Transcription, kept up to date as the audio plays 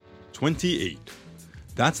28.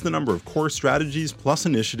 That's the number of core strategies plus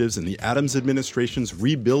initiatives in the Adams administration's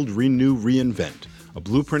Rebuild, Renew, Reinvent, a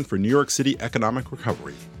blueprint for New York City economic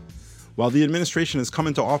recovery. While the administration has come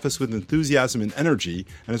into office with enthusiasm and energy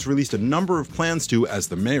and has released a number of plans to, as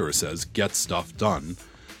the mayor says, get stuff done,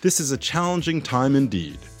 this is a challenging time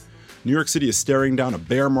indeed. New York City is staring down a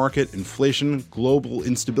bear market, inflation, global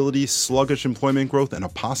instability, sluggish employment growth, and a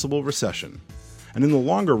possible recession. And in the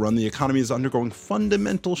longer run, the economy is undergoing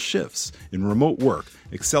fundamental shifts in remote work,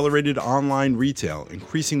 accelerated online retail,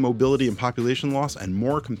 increasing mobility and population loss, and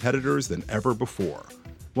more competitors than ever before.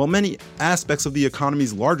 While many aspects of the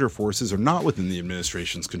economy's larger forces are not within the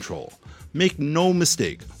administration's control, make no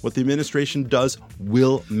mistake, what the administration does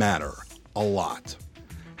will matter a lot.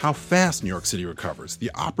 How fast New York City recovers, the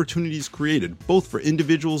opportunities created both for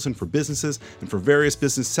individuals and for businesses and for various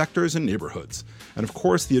business sectors and neighborhoods. And of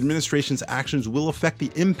course, the administration's actions will affect the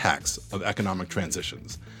impacts of economic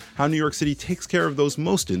transitions. How New York City takes care of those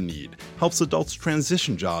most in need, helps adults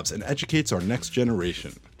transition jobs, and educates our next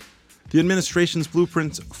generation. The administration's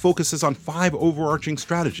blueprint focuses on 5 overarching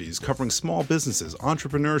strategies covering small businesses,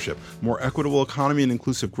 entrepreneurship, more equitable economy and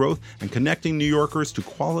inclusive growth, and connecting New Yorkers to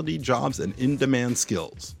quality jobs and in-demand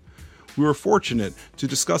skills. We were fortunate to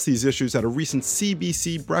discuss these issues at a recent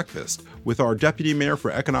CBC breakfast with our Deputy Mayor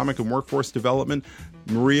for Economic and Workforce Development,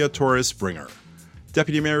 Maria Torres-Springer.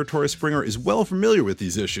 Deputy Mayor Torres-Springer is well familiar with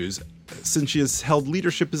these issues since she has held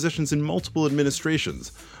leadership positions in multiple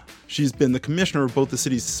administrations. She's been the commissioner of both the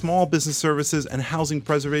city's Small Business Services and Housing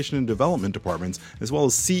Preservation and Development departments, as well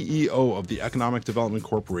as CEO of the Economic Development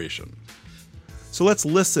Corporation. So let's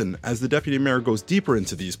listen as the deputy mayor goes deeper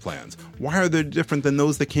into these plans. Why are they different than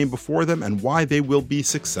those that came before them, and why they will be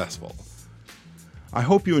successful? I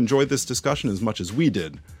hope you enjoyed this discussion as much as we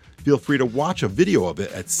did. Feel free to watch a video of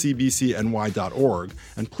it at cbcny.org,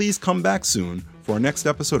 and please come back soon for our next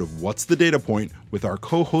episode of What's the Data Point with our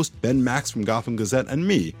co-host Ben Max from Gotham Gazette and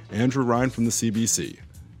me, Andrew Ryan from the CBC.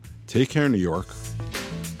 Take care, New York.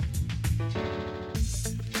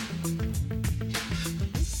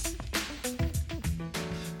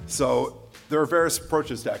 So there are various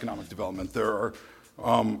approaches to economic development. There are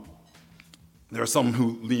some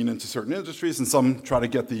who lean into certain industries, and some try to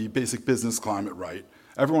get the basic business climate right.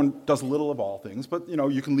 Everyone does a little of all things, but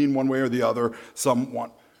you can lean one way or the other. Some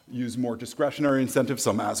use more discretionary incentives,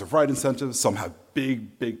 some as-of-right incentives, some have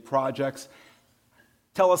big projects.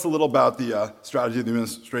 Tell us a little about the strategy of the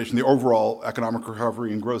administration, the overall economic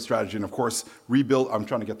recovery and growth strategy, and of course, rebuild. I'm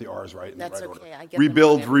trying to get the R's right. That's right okay. Order.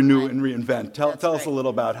 Rebuild, renew, and reinvent. Tell us a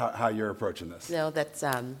little about how you're approaching this. No, that's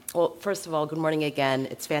well. First of all, good morning again.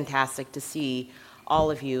 It's fantastic to see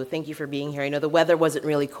all of you. Thank you for being here. I know the weather wasn't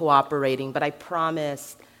really cooperating, but I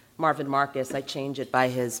promised Marvin Marcus I'd change it by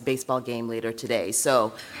his baseball game later today.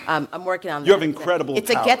 So I'm working on that. You have incredible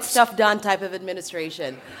It's powers. a get stuff done type of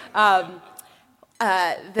administration. The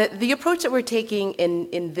approach that we're taking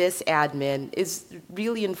in this admin is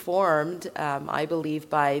really informed, I believe,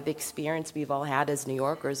 by the experience we've all had as New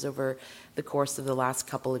Yorkers over the course of the last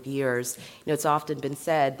couple of years. It's often been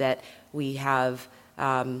said that we have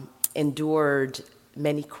endured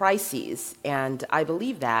many crises, and I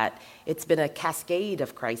believe that. It's been a cascade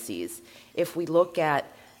of crises. If we look at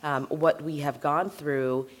what we have gone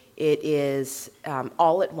through, it is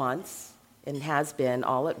all at once, and has been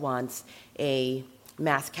all at once, a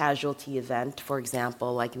mass casualty event, for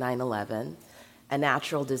example, like 9/11, a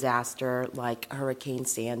natural disaster like Hurricane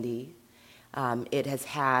Sandy. It has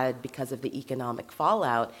had, because of the economic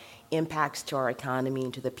fallout, impacts to our economy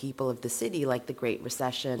and to the people of the city, like the Great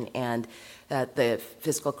Recession and the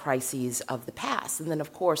fiscal crises of the past. And then,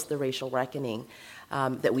 of course, the racial reckoning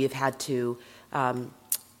that we have had to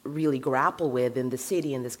really grapple with in the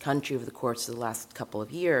city and this country over the course of the last couple of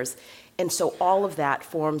years. And so all of that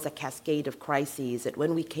forms a cascade of crises that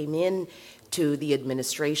when we came in to the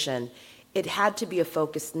administration, it had to be a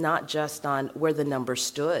focus not just on where the numbers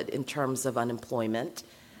stood in terms of unemployment,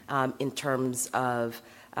 in terms of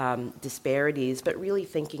disparities, but really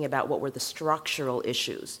thinking about what were the structural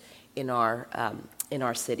issues in our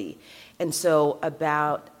city. And so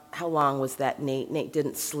about how long was that, Nate? Nate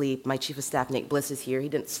didn't sleep. My chief of staff, Nate Bliss, is here. He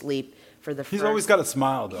didn't sleep for the first... He's always got a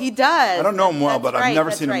smile, though. He does. I don't know him well, That's but right, I've never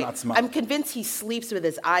that's seen him right. not smile. I'm convinced he sleeps with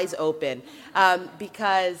his eyes open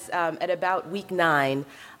because at about week 9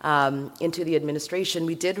 into the administration,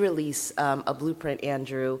 we did release a blueprint,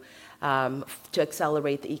 Andrew, to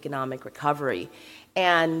accelerate the economic recovery.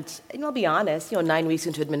 And I'll be honest, 9 weeks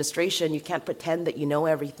into administration, you can't pretend that you know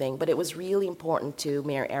everything, but it was really important to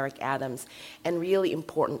Mayor Eric Adams and really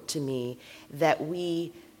important to me that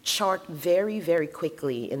we chart very, very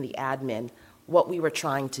quickly in the admin what we were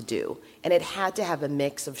trying to do. And it had to have a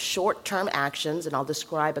mix of short-term actions, and I'll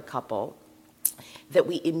describe a couple, that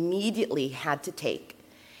we immediately had to take,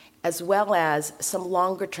 as well as some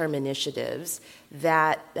longer-term initiatives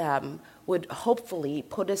that would hopefully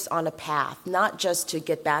put us on a path, not just to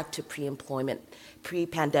get back to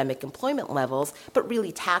pre-pandemic employment levels, but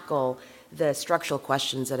really tackle the structural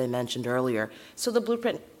questions that I mentioned earlier. So the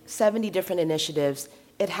Blueprint, 70 different initiatives.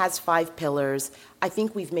 It has 5 pillars. I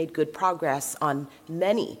think we've made good progress on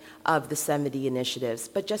many of the 70 initiatives,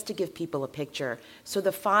 but just to give people a picture. So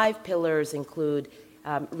the 5 pillars include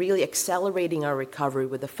really accelerating our recovery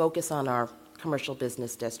with a focus on our commercial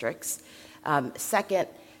business districts. Second,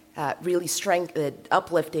 really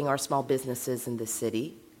uplifting our small businesses in the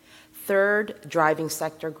city. Third, driving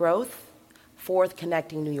sector growth. Fourth,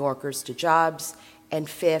 connecting New Yorkers to jobs. And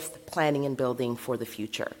fifth, planning and building for the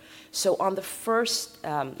future. So on the first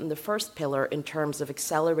pillar, in terms of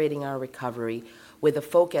accelerating our recovery with a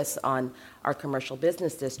focus on our commercial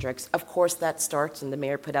business districts, of course that starts, and the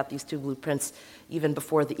mayor put out these 2 blueprints even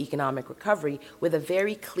before the economic recovery, with a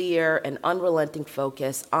very clear and unrelenting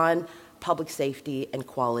focus on public safety and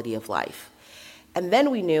quality of life. And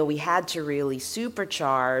then we knew we had to really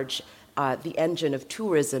supercharge the engine of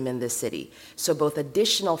tourism in the city. So both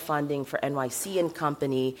additional funding for NYC and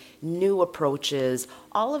Company, new approaches,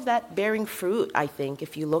 all of that bearing fruit, I think,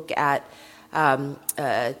 if you look at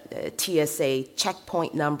TSA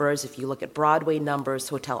checkpoint numbers, if you look at Broadway numbers,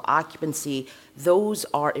 hotel occupancy, those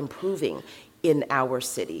are improving in our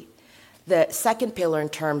city. The second pillar in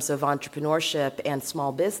terms of entrepreneurship and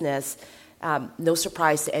small business, no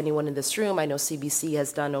surprise to anyone in this room, I know CBC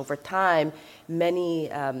has done over time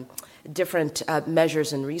many different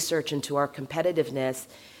measures and research into our competitiveness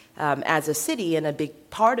as a city, and a big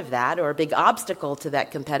part of that, or a big obstacle to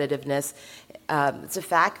that competitiveness, it's a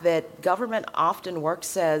fact that government often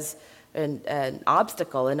works as an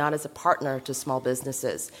obstacle and not as a partner to small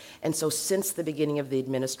businesses. And so since the beginning of the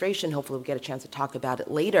administration, hopefully we'll get a chance to talk about it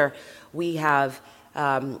later, we have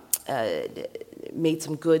made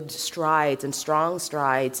some good strides and strong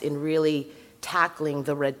strides in really tackling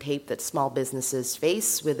the red tape that small businesses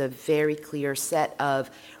face, with a very clear set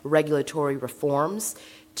of regulatory reforms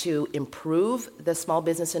to improve the small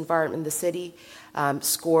business environment in the city.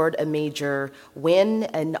 Scored a major win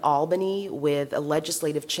in Albany with a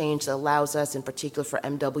legislative change that allows us, in particular for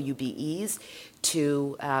MWBEs,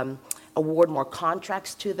 to award more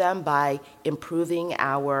contracts to them by improving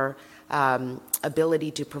our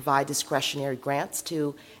ability to provide discretionary grants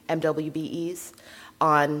to MWBEs.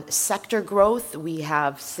 On sector growth, we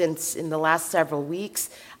have, since in the last several weeks,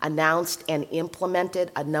 announced and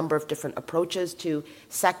implemented a number of different approaches to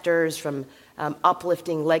sectors, from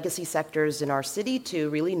uplifting legacy sectors in our city to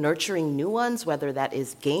really nurturing new ones, whether that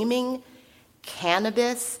is gaming,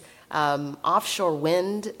 cannabis, offshore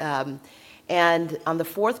wind, and on the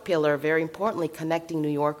fourth pillar, very importantly, connecting New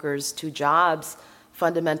Yorkers to jobs.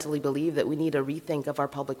 Fundamentally believe that we need a rethink of our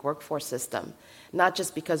public workforce system, not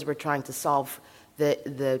just because we're trying to solve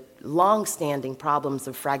the long-standing problems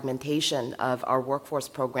of fragmentation of our workforce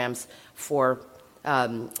programs for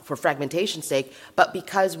fragmentation's sake, but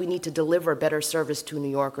because we need to deliver better service to New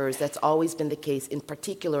Yorkers. That's always been the case, in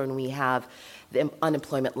particular when we have the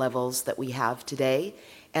unemployment levels that we have today,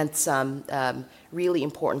 and some really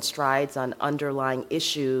important strides on underlying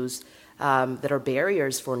issues that are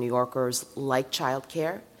barriers for New Yorkers, like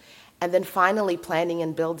childcare. And then finally, planning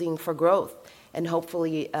and building for growth. And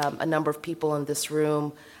hopefully a number of people in this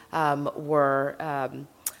room were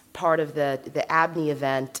part of the Abney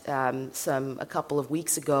event a couple of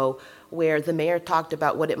weeks ago, where the mayor talked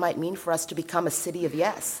about what it might mean for us to become a city of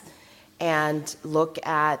yes, and look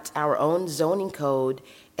at our own zoning code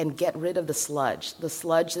and get rid of the sludge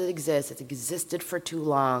that exists. It's existed for too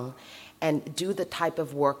long, and do the type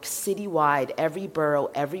of work citywide, every borough,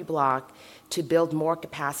 every block, to build more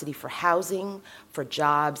capacity for housing, for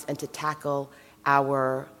jobs, and to tackle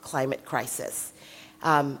our climate crisis.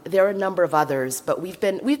 There are a number of others, but we've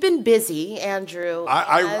been busy, Andrew.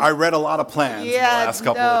 I read a lot of plans in the last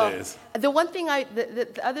couple of days.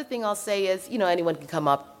 The other thing I'll say is, anyone can come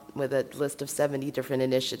up with a list of 70 different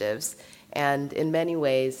initiatives, and in many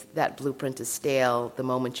ways, that blueprint is stale the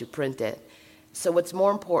moment you print it. So what's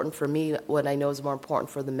more important for me, what I know is more important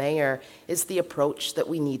for the mayor, is the approach that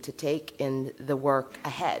we need to take in the work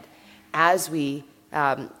ahead as we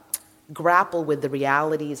grapple with the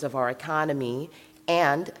realities of our economy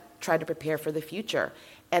and try to prepare for the future.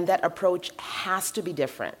 And that approach has to be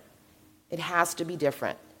different. It has to be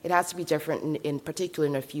different. It has to be different in particular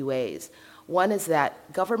in a few ways. One is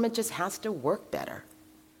that government just has to work better.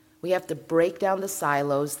 We have to break down the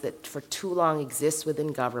silos that for too long exist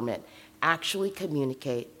within government, actually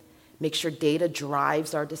communicate, make sure data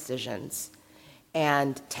drives our decisions,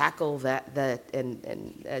 and tackle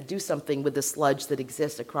and do something with the sludge that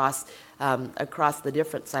exists across the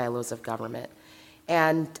different silos of government.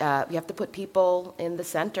 And you have to put people in the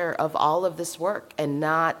center of all of this work and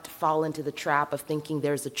not fall into the trap of thinking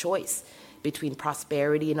there's a choice between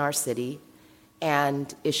prosperity in our city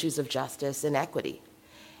and issues of justice and equity.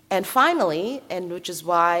 And finally, and which is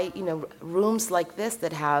why, rooms like this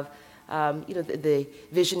that have, the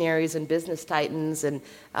visionaries and business titans and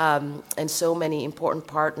so many important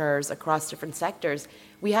partners across different sectors,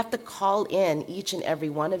 we have to call in each and every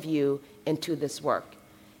one of you into this work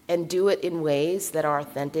and do it in ways that are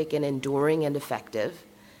authentic and enduring and effective,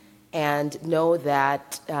 and know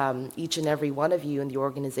that each and every one of you in the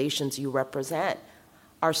organizations you represent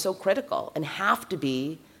are so critical and have to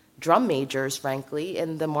be drum majors, frankly,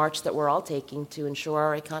 in the march that we're all taking to ensure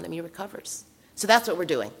our economy recovers. So that's what we're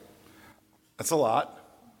doing. That's a lot.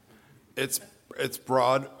 It's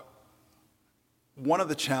broad. One of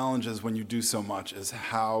the challenges when you do so much is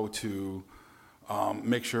how to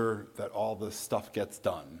make sure that all this stuff gets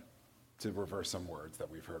done, to reverse some words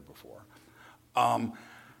that we've heard before.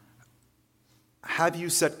 Have you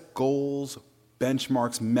set goals,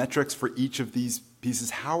 benchmarks, metrics for each of these pieces?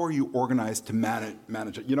 How are you organized to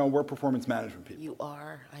manage it? We're performance management people. You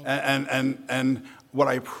are. I know. And what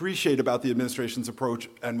I appreciate about the administration's approach,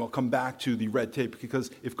 and we'll come back to the red tape, because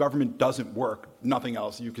if government doesn't work, nothing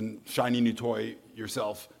else, you can shiny new toy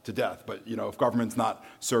yourself to death. But if government's not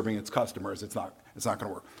serving its customers, it's not going to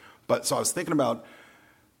work. But so I was thinking about,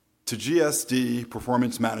 to GSD,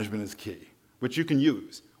 performance management is key, which you can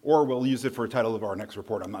use. Or we'll use it for a title of our next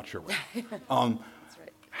report, I'm not sure what. That's right.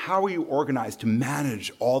 How are you organized to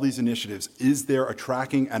manage all these initiatives? Is there a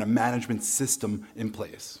tracking and a management system in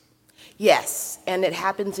place? Yes, and it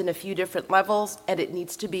happens in a few different levels, and it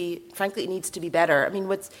needs to be better. I mean,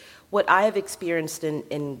 what I have experienced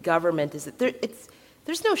in government is that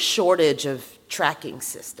there's no shortage of tracking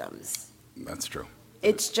systems. That's true.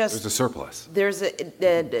 It's just there's a surplus.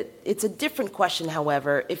 It's a different question,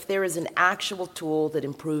 however, if there is an actual tool that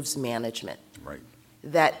improves management, right,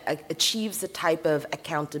 that achieves the type of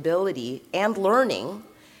accountability and learning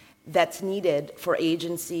that's needed for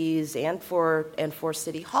agencies and for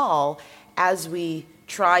City Hall as we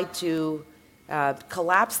try to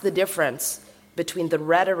collapse the difference between the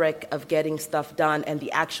rhetoric of getting stuff done and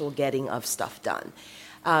the actual getting of stuff done.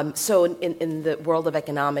 So in the world of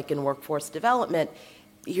economic and workforce development,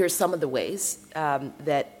 here's some of the ways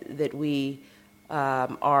that we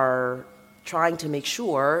are trying to make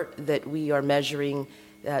sure that we are measuring,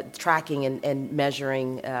 tracking and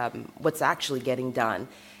measuring what's actually getting done.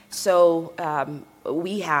 So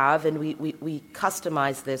we have, and we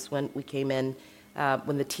customized this when we came in,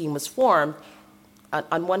 when the team was formed.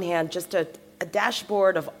 On one hand, just a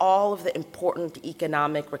dashboard of all of the important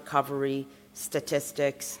economic recovery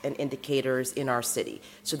statistics and indicators in our city,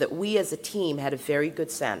 so that we as a team had a very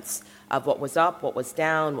good sense of what was up, what was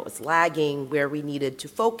down, what was lagging, where we needed to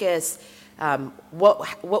focus,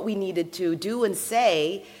 what we needed to do and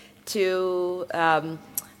say to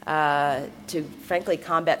frankly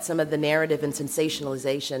combat some of the narrative and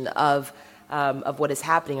sensationalization of what is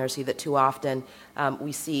happening, or see that too often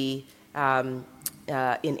we see in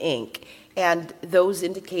ink. And those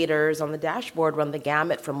indicators on the dashboard run the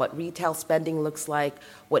gamut from what retail spending looks like,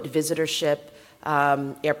 what visitorship,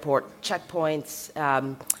 airport checkpoints,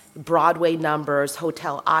 Broadway numbers,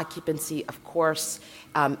 hotel occupancy, of course,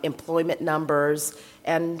 employment numbers,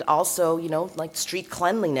 and also, like street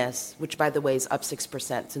cleanliness, which, by the way, is up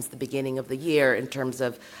 6% since the beginning of the year in terms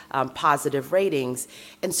of positive ratings.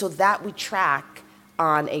 And so that we track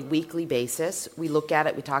on a weekly basis. We look at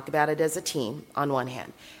it, we talk about it as a team on one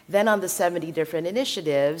hand. Then on the 70 different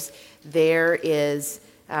initiatives, there is,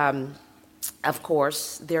 of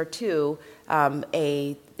course, there too,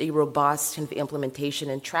 a robust kind of implementation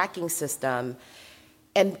and tracking system.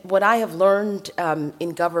 And what I have learned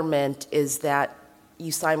in government is that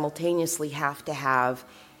you simultaneously have to have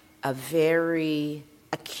a very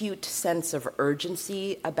acute sense of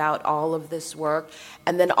urgency about all of this work,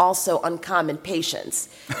 and then also uncommon patience,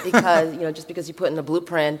 because just because you put in a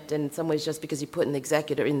blueprint, and in some ways just because you put in the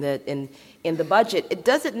executive in the budget, it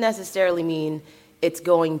doesn't necessarily mean it's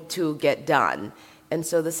going to get done. And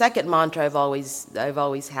so the second mantra I've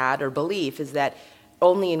always had, or belief, is that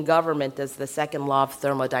only in government does the second law of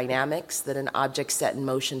thermodynamics, that an object set in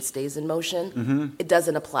motion stays in motion, it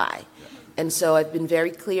doesn't apply. Yeah. And so I've been very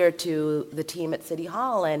clear to the team at City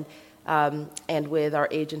Hall and with our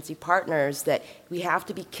agency partners that we have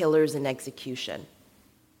to be killers in execution.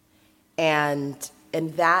 And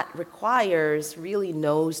And that requires really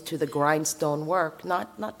nose to the grindstone work,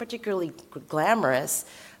 not particularly glamorous,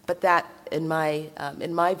 but that, in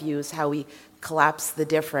my view, is how we collapse the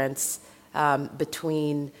difference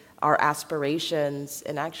between our aspirations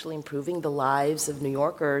and actually improving the lives of New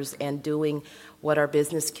Yorkers and doing what our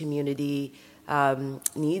business community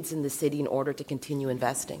needs in the city in order to continue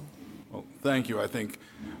investing. Well, thank you. I think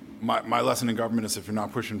my lesson in government is if you're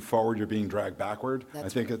not pushing forward, you're being dragged backward. That's I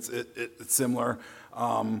think right. it's similar.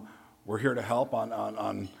 We're here to help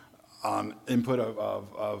on input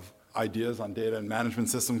of ideas on data and management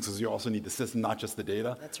systems, because you also need the system, not just the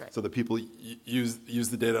data. That's right. So the people use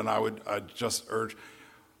the data, and I'd just urge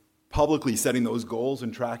publicly setting those goals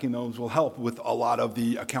and tracking those will help with a lot of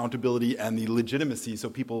the accountability and the legitimacy, so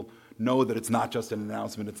people know that it's not just an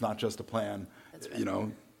announcement, it's not just a plan. That's right. You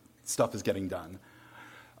know, stuff is getting done.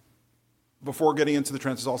 Before getting into the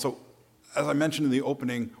transfers, also, as I mentioned in the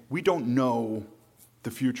opening, we don't know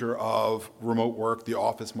the future of remote work, the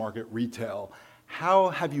office market, retail. How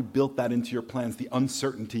have you built that into your plans, the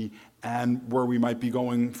uncertainty and where we might be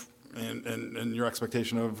going in your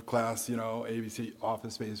expectation of class, ABC,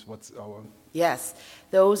 office space? Yes,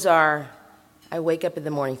 those are, I wake up in the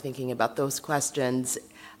morning thinking about those questions,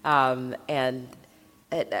 and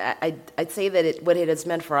I'd say that what it has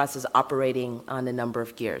meant for us is operating on a number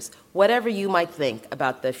of gears. Whatever you might think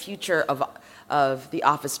about the future of the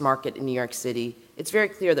office market in New York City, it's very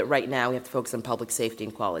clear that right now we have to focus on public safety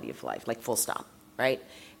and quality of life, like full stop, right?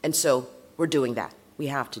 And so we're doing that. We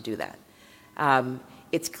have to do that.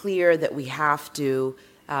 It's clear that we have to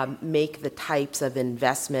make the types of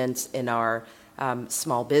investments in our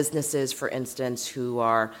small businesses, for instance, who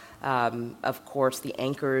are, of course, the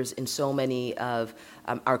anchors in so many of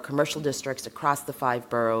our commercial districts across the 5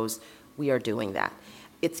 boroughs. We are doing that.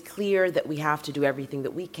 It's clear that we have to do everything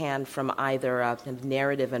that we can from either a kind of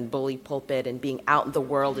narrative and bully pulpit and being out in the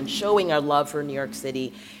world and showing our love for New York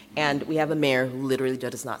City. And we have a mayor who literally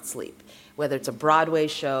does not sleep. Whether it's a Broadway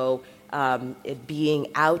show, it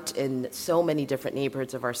being out in so many different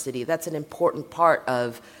neighborhoods of our city, that's an important part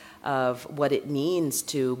of what it means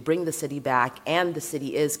to bring the city back, and the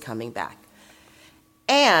city is coming back.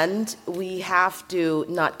 And we have to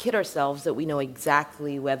not kid ourselves that we know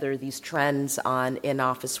exactly whether these trends on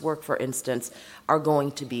in-office work, for instance, are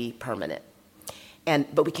going to be permanent.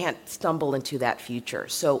 But we can't stumble into that future.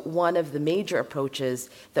 So one of the major approaches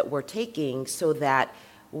that we're taking so that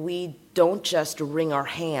we don't just wring our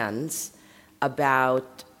hands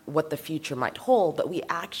about what the future might hold, but we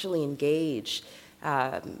actually engage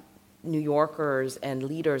New Yorkers and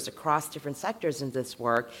leaders across different sectors in this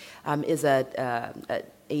work, is a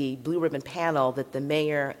blue ribbon panel that the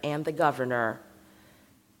mayor and the governor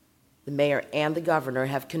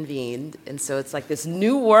have convened. And so it's like this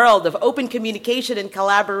new world of open communication and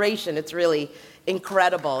collaboration. It's really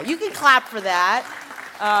incredible. You can clap for that.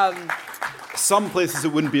 Some places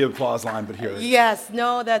it wouldn't be an applause line, but here. Yes,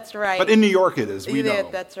 no, that's right. But in New York it is, we know.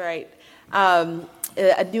 That's right.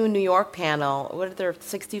 A new New York panel, what are there,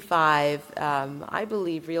 65, I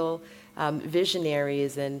believe, real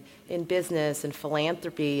visionaries in business and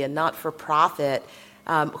philanthropy and not-for-profit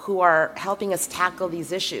who are helping us tackle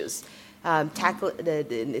these issues.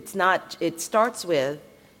 It starts with,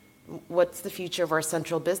 what's the future of our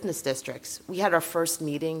central business districts? We had our first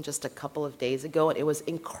meeting just a couple of days ago, and it was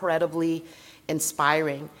incredibly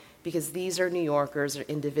inspiring, because these are New Yorkers or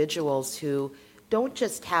individuals who don't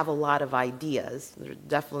just have a lot of ideas. There are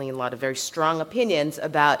definitely a lot of very strong opinions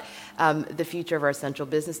about the future of our central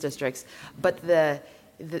business districts, but the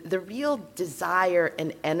real desire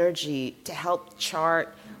and energy to help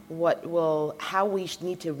chart how we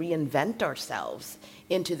need to reinvent ourselves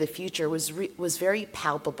into the future was very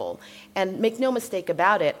palpable. And make no mistake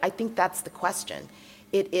about it, I think that's the question.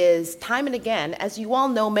 It is time and again, as you all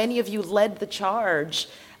know, many of you led the charge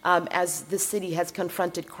as the city has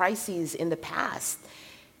confronted crises in the past.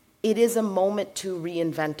 It is a moment to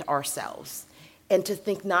reinvent ourselves and to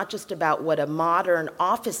think not just about what a modern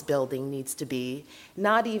office building needs to be,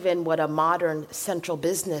 not even what a modern central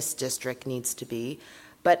business district needs to be,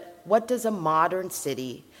 but what does a modern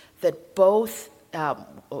city that both,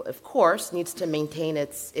 of course, needs to maintain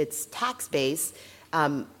its tax base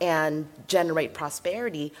and generate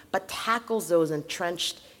prosperity, but tackles those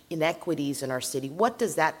entrenched inequities in our city. What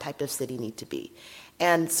does that type of city need to be?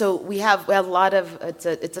 And so we have a lot of, it's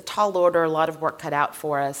a tall order, a lot of work cut out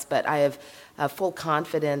for us, but I have full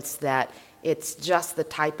confidence that it's just the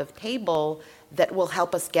type of table that will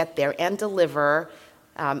help us get there and deliver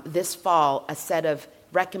this fall a set of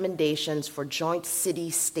recommendations for joint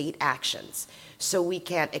city-state actions so we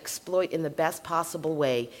can exploit in the best possible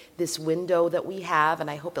way this window that we have, and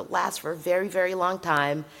I hope it lasts for a very, very long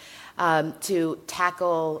time, to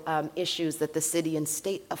tackle issues that the city and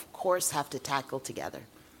state, of course, have to tackle together.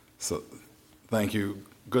 So, thank you.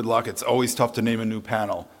 Good luck. It's always tough to name a new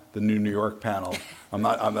panel, the new New York panel.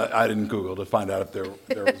 I didn't Google to find out if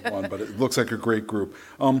there was one, but it looks like a great group.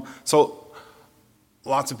 So,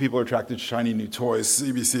 lots of people are attracted to shiny new toys.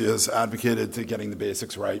 CBC has advocated to getting the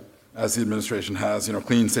basics right, as the administration has,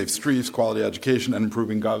 clean, safe streets, quality education, and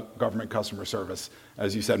improving government customer service.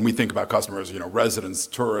 As you said, and we think about customers, residents,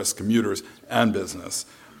 tourists, commuters, and business.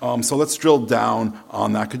 So let's drill down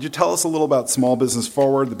on that. Could you tell us a little about Small Business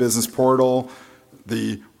Forward, the business portal,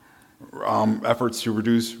 the efforts to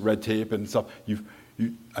reduce red tape and stuff?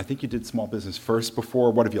 I think you did Small Business First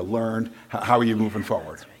before. What have you learned? How are you moving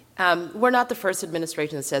forward? We're not the first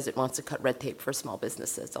administration that says it wants to cut red tape for small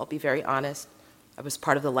businesses. I'll be very honest. I was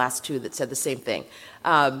part of the last two that said the same thing.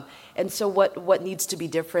 And so what needs to be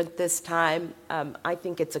different this time? I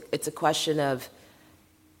think it's a question of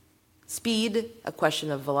speed, a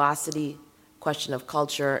question of velocity, a question of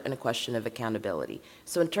culture, and a question of accountability.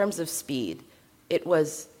 So in terms of speed, it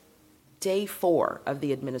was day 4 of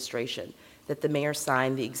the administration that the mayor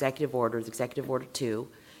signed the Executive Order 2,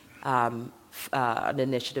 an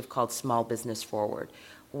initiative called Small Business Forward,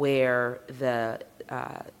 where the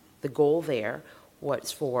goal there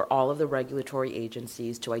was for all of the regulatory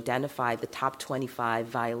agencies to identify the top 25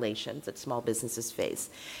 violations that small businesses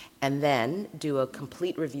face, and then do a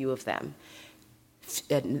complete review of them.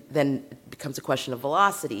 And then it becomes a question of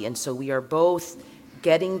velocity, and so we are both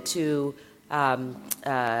getting to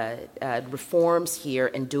reforms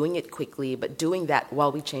here and doing it quickly, but doing that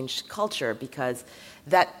while we change culture, because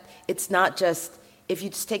that it's not just, if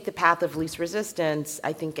you just take the path of least resistance,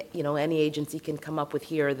 I think any agency can come up with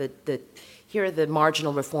here are the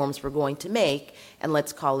marginal reforms we're going to make, and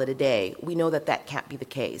let's call it a day. We know that can't be the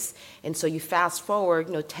case. And so you fast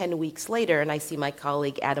forward, 10 weeks later, and I see my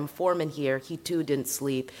colleague Adam Foreman here, he too didn't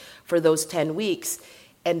sleep for those 10 weeks,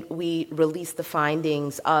 and we released the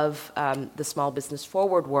findings of the Small Business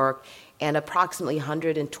Forward work, and approximately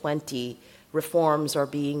 120 reforms are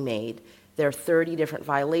being made. There are 30 different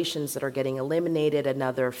violations that are getting eliminated,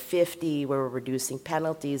 another 50 where we're reducing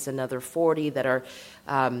penalties, another 40 that are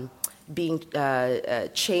being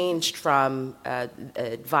changed from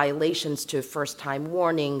violations to first-time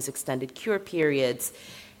warnings, extended cure periods.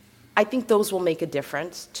 I think those will make a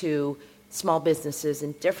difference to small businesses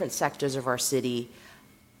in different sectors of our city,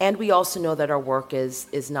 and we also know that our work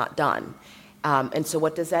is not done. And so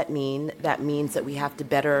what does that mean? That means that we have to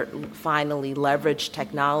better finally leverage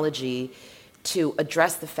technology to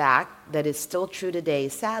address the fact that is still true today,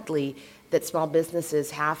 sadly, that small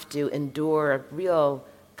businesses have to endure a real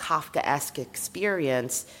Kafkaesque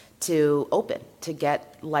experience to open, to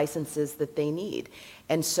get licenses that they need.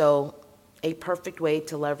 And so a perfect way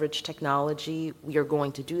to leverage technology, we are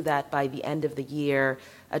going to do that by the end of the year,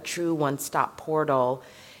 a true one-stop portal.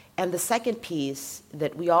 And the second piece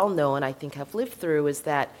that we all know and I think have lived through is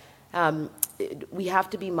that we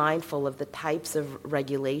have to be mindful of the types of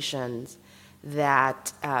regulations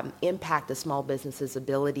that impact a small business's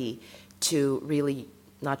ability to really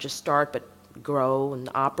not just start but grow and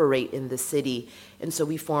operate in the city. And so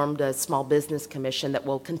we formed a small business commission that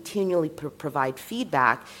will continually provide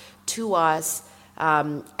feedback to us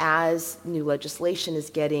as new legislation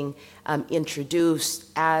is getting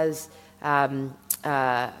introduced, as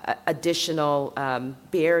additional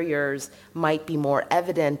barriers might be more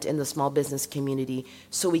evident in the small business community,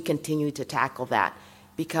 so we continue to tackle that.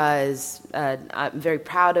 Because I'm very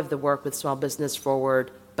proud of the work with Small Business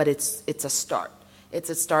Forward, but it's a start. It's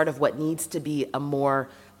a start of what needs to be a more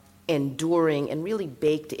enduring and really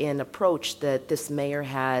baked-in approach that this mayor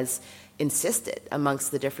has insisted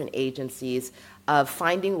amongst the different agencies of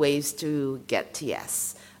finding ways to get to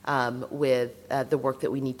yes with the work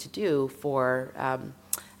that we need to do for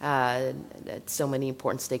so many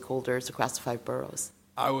important stakeholders across the 5 boroughs.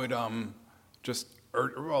 I would just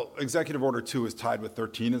Executive Order 2 is tied with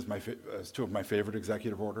 13 as 2 of my favorite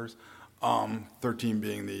executive orders. 13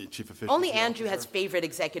 being the chief official. Only Andrew has favorite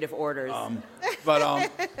executive orders. I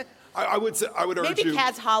would urge Maybe you. Maybe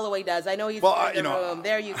Kaz Holloway does. I know he's in the room.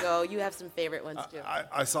 There you go. You have some favorite ones too.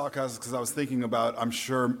 I saw Kaz because I was thinking about. I'm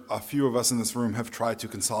sure a few of us in this room have tried to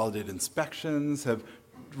consolidate inspections, have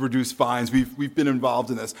reduced fines. We've been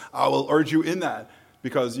involved in this. I will urge you in that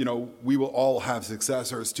because we will all have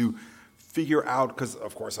successors to figure out. Because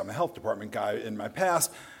of course I'm a health department guy in my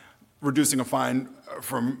past. reducing a fine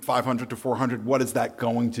from 500 to 400, what is that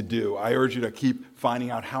going to do? I urge you to keep finding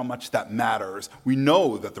out how much that matters. We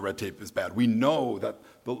know that the red tape is bad. We know that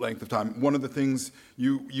the length of time. One of the things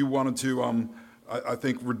you wanted to, I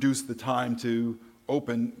think, reduce the time to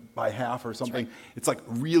open by half or something. Right. It's like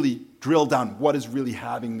really drill down what is really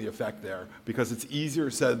having the effect there, because it's easier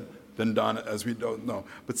said than done, as we don't know.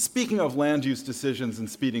 But speaking of land use decisions and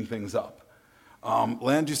speeding things up,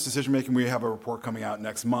 land use decision making, we have a report coming out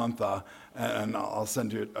next month, and I'll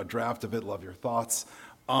send you a draft of it. Love your thoughts.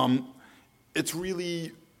 It's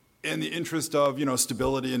really in the interest of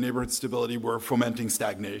stability and neighborhood stability. We're fomenting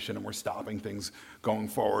stagnation and we're stopping things going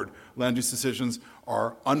forward. Land use decisions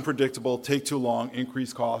are unpredictable, take too long,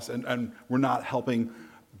 increase costs, and we're not helping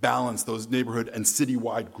balance those neighborhood and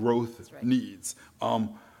citywide growth needs.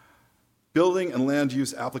 Building and Land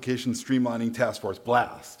Use Application Streamlining Task Force,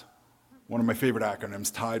 BLAST, one of my favorite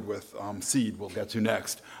acronyms, tied with SEED, we'll get to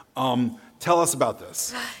next. Tell us about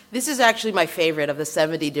this. This is actually my favorite of the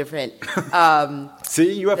 70 different.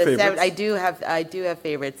 See, you have favorites. I do have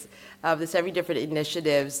favorites of the 70 different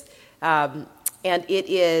initiatives, and it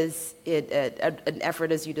is an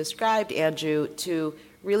effort, as you described, Andrew, to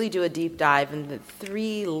really do a deep dive in the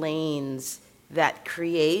 3 lanes that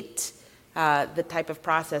create the type of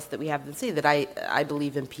process that we have in the city that I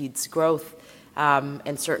believe impedes growth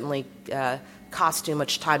and certainly costs too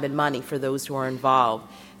much time and money for those who are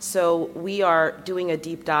involved. So we are doing a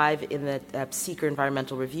deep dive in the seeker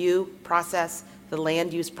environmental review process, the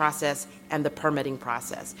land use process, and the permitting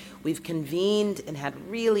process. We've convened and had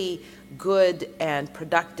really good and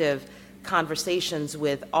productive conversations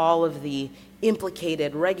with all of the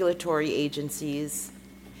implicated regulatory agencies,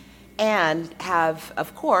 and have,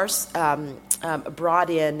 of course, brought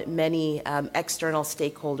in many external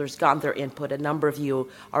stakeholders, gotten their input. A number of you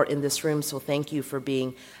are in this room, so thank you for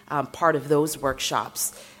being part of those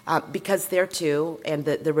workshops. Because there too, and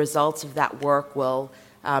the results of that work will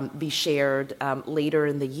be shared later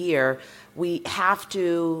in the year, we have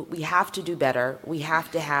to do better. We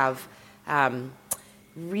have to have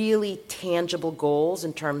really tangible goals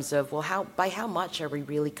in terms of, well, by how much are we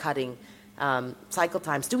really cutting cycle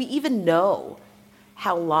times? Do we even know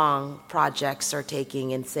how long projects are taking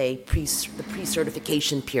in, say, the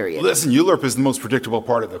pre-certification period? Listen, ULURP is the most predictable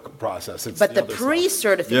part of the process. But the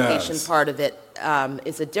pre-certification part of it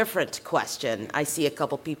is a different question. I see a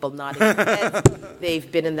couple people nodding their heads.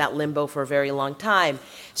 They've been in that limbo for a very long time.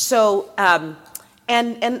 So, and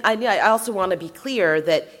I also want to be clear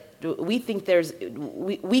that we think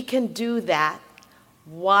we can do that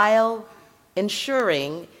while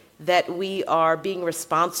ensuring that we are being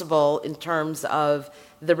responsible in terms of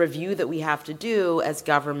the review that we have to do as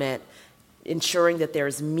government, ensuring that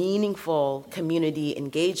there's meaningful community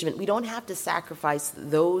engagement. We don't have to sacrifice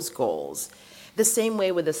those goals. The same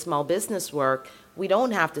way with the small business work, we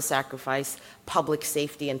don't have to sacrifice public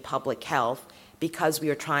safety and public health because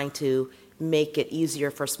we are trying to make it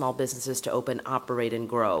easier for small businesses to open, operate, and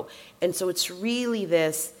grow. And so it's really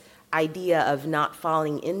this idea of not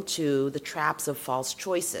falling into the traps of false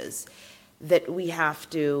choices that we have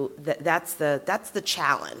to, that's the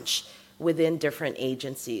challenge within different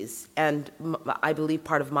agencies. And I believe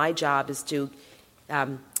part of my job is to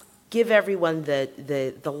give everyone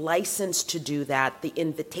the license to do that, the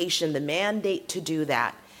invitation, the mandate to do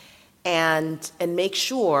that, and make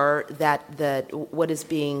sure that what is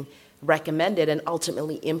being recommended and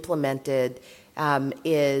ultimately implemented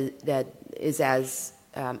is as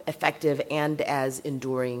effective and as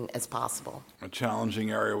enduring as possible. A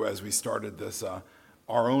challenging area as we started this,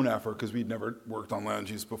 our own effort, because we'd never worked on land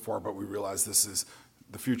use before, but we realized this is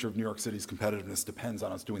the future of New York City's competitiveness depends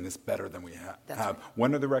on us doing this better than we have. Right.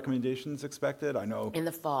 When are the recommendations expected? I know. In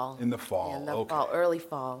the fall. In the fall. In the okay. fall, early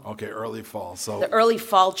fall. Okay, early fall. So the early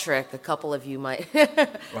fall trick, a couple of you might.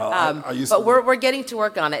 Well, I used but to we're getting to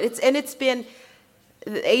work on it. It's been.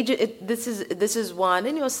 This is one,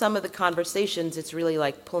 and some of the conversations, it's really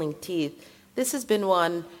like pulling teeth. This has been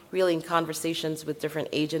one really in conversations with different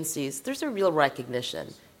agencies. There's a real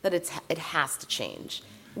recognition that it has to change.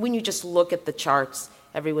 When you just look at the charts,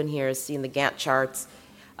 everyone here has seen the Gantt charts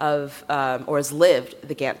of, or has lived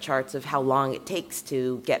the Gantt charts of how long it takes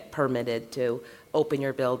to get permitted to open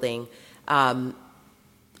your building.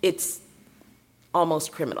 It's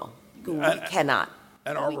almost criminal. We cannot.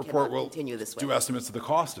 And our report will do estimates of the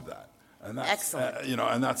cost of that. And that's, excellent.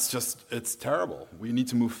 And that's just, it's terrible. We need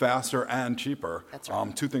to move faster and cheaper. That's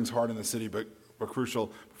right. 2 things hard in the city, but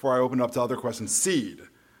crucial. Before I open up to other questions, SEED,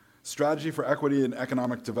 Strategy for Equity and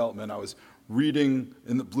Economic Development. I was reading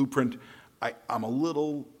in the blueprint. I'm a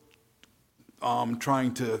little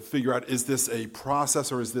trying to figure out, is this a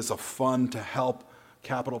process or is this a fund to help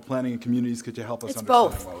capital planning and communities. Could you help us It's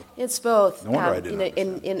understand both. It's both. No wonder I didn't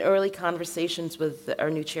understand. In early conversations with our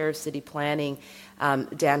new chair of city planning,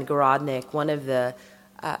 Dan Garodnick,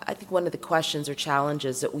 I think one of the questions or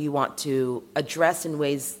challenges that we want to address in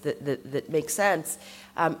ways that make sense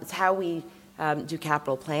is how we do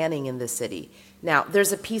capital planning in the city. Now,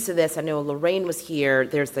 there's a piece of this. I know Lorraine was here.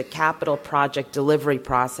 There's the capital project delivery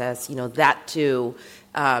process. That too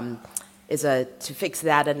is to fix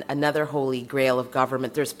that another holy grail of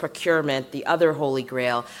government. There's procurement, the other holy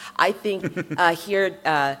grail. I think here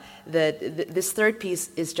this third piece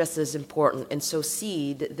is just as important. And so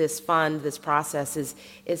SEED, this fund, this process is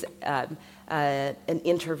an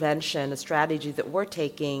intervention, a strategy that we're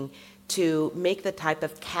taking to make the type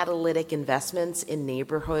of catalytic investments in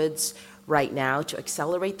neighborhoods right now to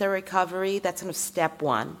accelerate their recovery. That's kind of step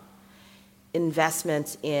one.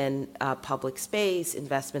 Investments in public space,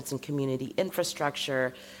 investments in community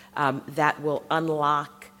infrastructure that will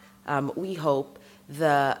unlock, we hope,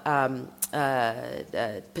 the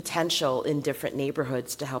potential in different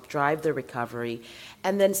neighborhoods to help drive the recovery.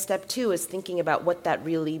 And then step two is thinking about what that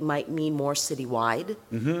really might mean more citywide,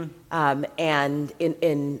 and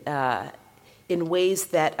in ways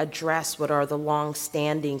that address what are the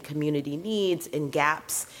long-standing community needs and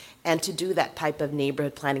gaps, and to do that type of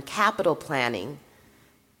neighborhood planning, capital planning,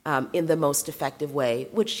 in the most effective way,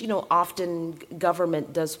 which often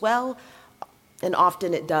government does well, and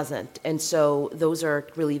often it doesn't. And so those are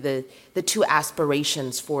really the two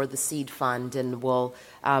aspirations for the SEED fund, and we're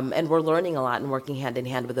learning a lot and working hand in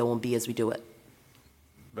hand with OMB as we do it.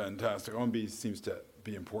 Fantastic. OMB seems to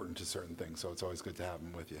be important to certain things, so it's always good to have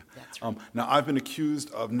them with you. That's right. Now, I've been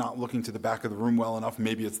accused of not looking to the back of the room well enough.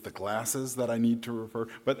 Maybe it's the glasses that I need to refer.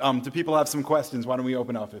 But do people have some questions? Why don't we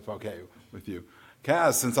open up, if okay with you?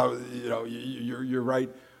 Kaz, since you're right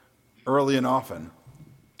early and often.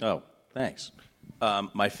 Oh, thanks.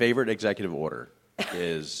 My favorite executive order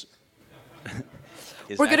is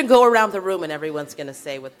we're going to go around the room and everyone's going to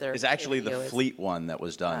say what their is actually the is. fleet one that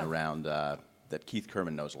was done around that Keith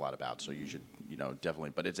Kerman knows a lot about. So you should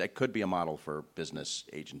definitely. But it could be a model for business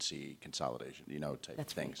agency consolidation, type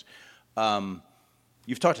That's things. Right.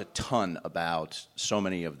 You've talked a ton about so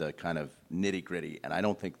many of the kind of nitty gritty, and I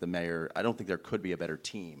don't think there could be a better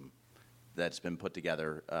team that's been put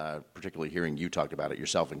together. Particularly hearing you talk about it,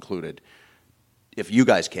 yourself included. If you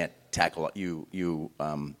guys can't tackle it, you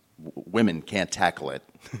women can't tackle it,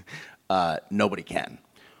 nobody can.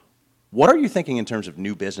 What are you thinking in terms of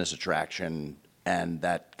new business attraction and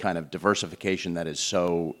that kind of diversification that is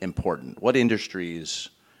so important? What industries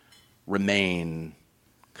remain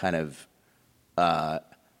kind of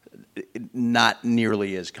not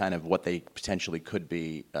nearly as kind of what they potentially could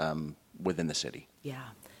be within the city? Yeah.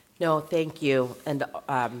 No, thank you. And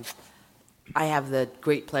I have the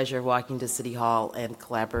great pleasure of walking to City Hall and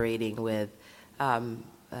collaborating with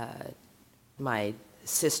my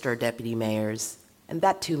sister deputy mayors, and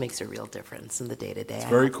that too makes a real difference in the day-to-day. It's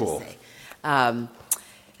very cool.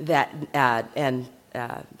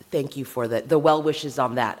 Thank you for the well wishes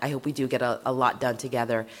on that. I hope we do get a lot done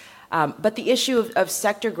together. But the issue of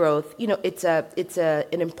sector growth, it's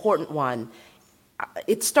an important one.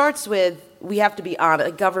 It starts with, we have to be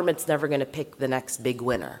honest, government's never going to pick the next big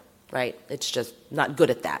winner, right? It's just not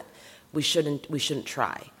good at that. We shouldn't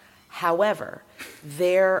try. However,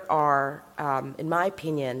 there are, in my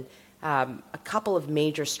opinion, a couple of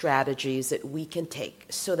major strategies that we can take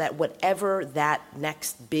so that whatever that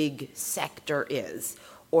next big sector is,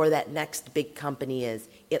 or that next big company is,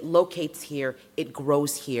 it locates here, it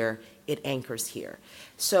grows here, it anchors here.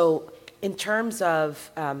 So in terms of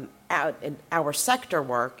our sector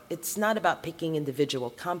work, it's not about picking individual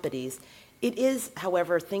companies. It is,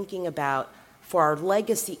 however, thinking about, for our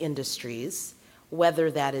legacy industries, whether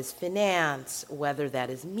that is finance, whether that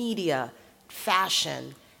is media,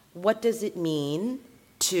 fashion, what does it mean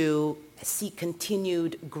to see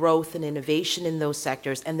continued growth and innovation in those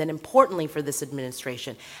sectors? And then importantly for this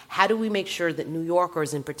administration, how do we make sure that New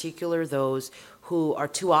Yorkers, in particular those who are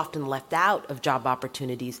too often left out of job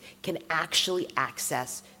opportunities, can actually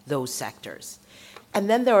access those sectors? And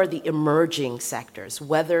then there are the emerging sectors,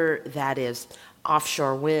 whether that is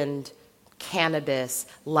offshore wind, cannabis,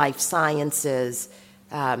 life sciences.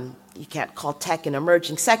 You can't call tech an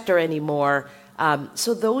emerging sector anymore.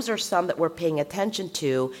 So those are some that we're paying attention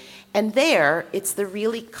to. And there, it's the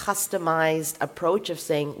really customized approach of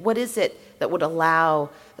saying, what is it that will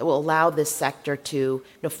allow this sector to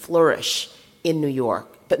flourish in New York,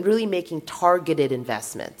 but really making targeted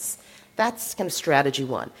investments. That's kind of strategy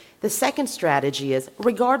one. The second strategy is,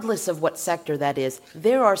 regardless of what sector that is,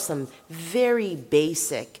 there are some very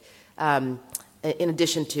basic in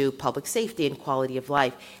addition to public safety and quality of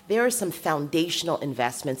life, there are some foundational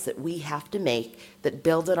investments that we have to make that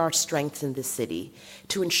build on our strengths in this city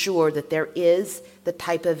to ensure that there is the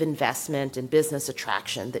type of investment and business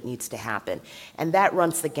attraction that needs to happen. And that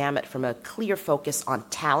runs the gamut from a clear focus on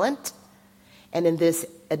talent. And in this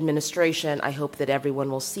administration, I hope that everyone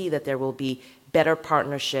will see that there will be better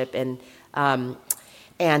partnership and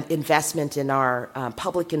investment in our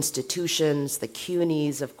public institutions, the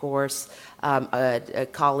CUNYs, of course,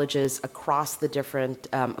 colleges across the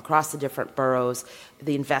different boroughs,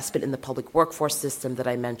 the investment in the public workforce system that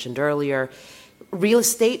I mentioned earlier, real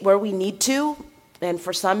estate where we need to, and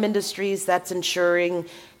for some industries, that's ensuring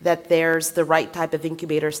that there's the right type of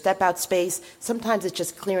incubator step-out space. Sometimes it's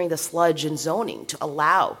just clearing the sludge in zoning to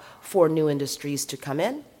allow for new industries to come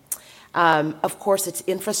in. Of course, it's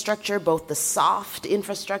infrastructure, both the soft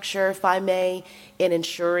infrastructure, if I may, in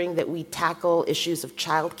ensuring that we tackle issues of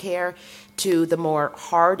childcare, to the more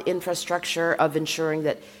hard infrastructure of ensuring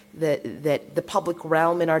that the public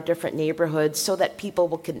realm in our different neighborhoods, so that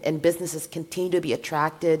people and businesses continue to be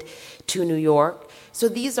attracted to New York. So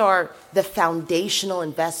these are the foundational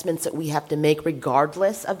investments that we have to make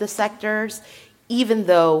regardless of the sectors, even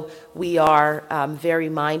though we are very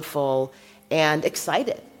mindful and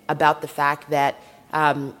excited about the fact that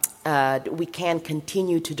we can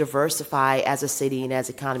continue to diversify as a city and as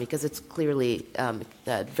an economy, because it's clearly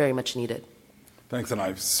very much needed. Thanks, and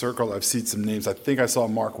I've seen some names. I think I saw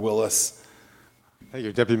Mark Willis. Thank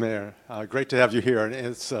you, Deputy Mayor. Great to have you here, and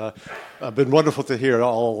it's been wonderful to hear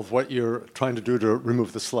all of what you're trying to do to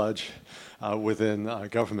remove the sludge within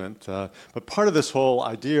government. But part of this whole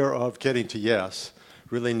idea of getting to yes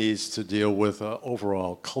really needs to deal with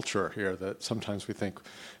overall culture here, that sometimes we think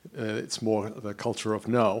it's more the culture of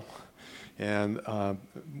no. And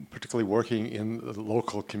particularly working in the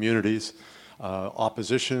local communities,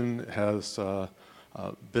 opposition has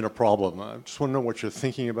been a problem. I just want to know what you're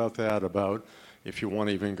thinking about that, about if you want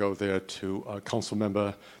to even go there to council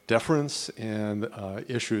member deference and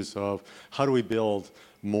issues of how do we build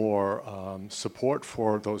more support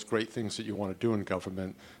for those great things that you want to do in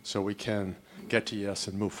government so we can get to yes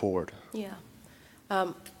and move forward. Yeah.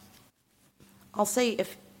 I'll say a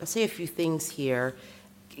few things here.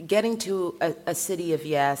 Getting to a city of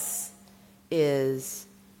yes is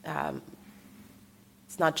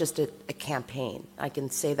it's not just a campaign. I can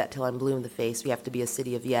say that till I'm blue in the face. We have to be a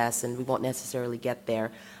city of yes, and we won't necessarily get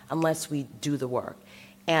there unless we do the work.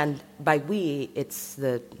 And by we, it's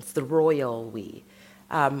the royal we.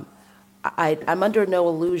 I'm under no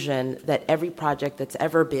illusion that every project that's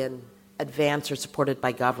ever been advanced or supported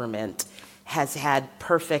by government has had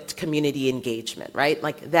perfect community engagement, right?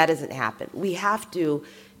 Like, that doesn't happen. We have to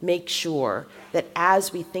make sure that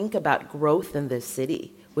as we think about growth in this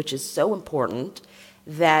city, which is so important,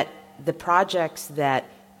 that the projects that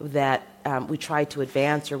we try to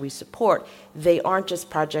advance or we support, they aren't just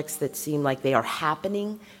projects that seem like they are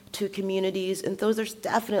happening to communities. And those, there's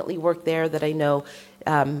definitely work there that I know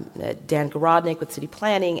Dan Garodnick with City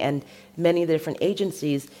Planning and many of the different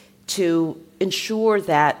agencies to ensure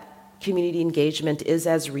that community engagement is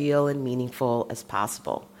as real and meaningful as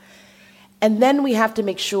possible. And then we have to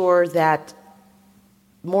make sure that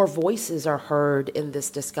more voices are heard in this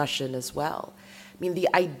discussion as well. I mean, the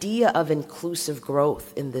idea of inclusive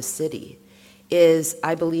growth in this city is,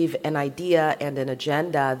 I believe, an idea and an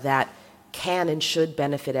agenda that can and should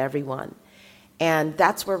benefit everyone. And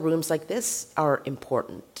that's where rooms like this are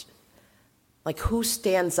important. Like, who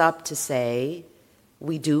stands up to say,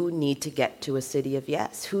 we do need to get to a city of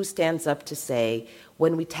yes? Who stands up to say,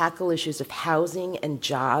 when we tackle issues of housing and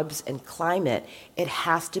jobs and climate, it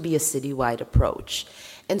has to be a citywide approach?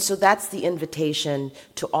 And so that's the invitation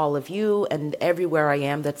to all of you, and everywhere I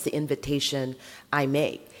am, that's the invitation I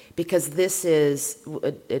make. Because this is,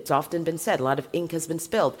 it's often been said, a lot of ink has been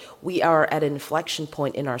spilled. We are at an inflection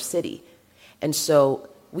point in our city. And so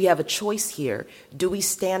we have a choice here. Do we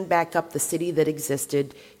stand back up the city that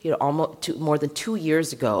existed, almost more than 2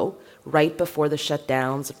 years ago, right before the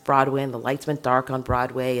shutdowns of Broadway and the lights went dark on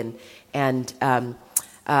Broadway and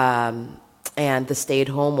the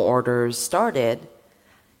stay-at-home orders started?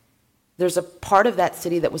 There's a part of that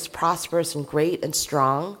city that was prosperous and great and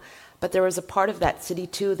strong, but there was a part of that city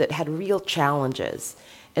too that had real challenges.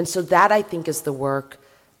 And so that, I think, is the work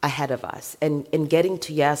ahead of us. And getting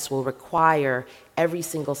to yes will require every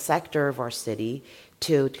single sector of our city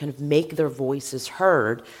to kind of make their voices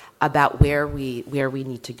heard about where we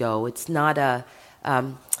need to go. It's not an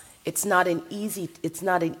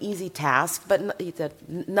easy task, but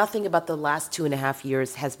nothing about the last 2.5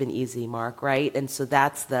 years has been easy, Mark, right? And so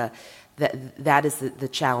that is the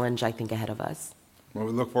challenge, I think, ahead of us. Well,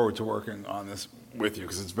 we look forward to working on this with you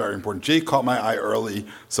because it's very important. Jake caught my eye early,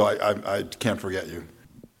 so I can't forget you.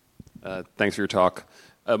 Thanks for your talk.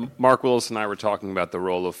 Mark Willis and I were talking about the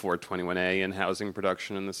role of 421A in housing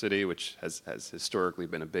production in the city, which has historically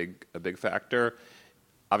been a big factor.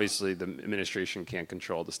 Obviously, the administration can't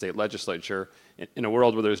control the state legislature. In a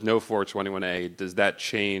world where there's no 421A, does that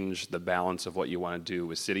change the balance of what you want to do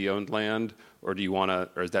with city-owned land, or do you want to,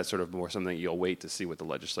 or is that sort of more something you'll wait to see what the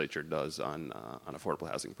legislature does on affordable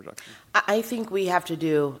housing production? I think we have to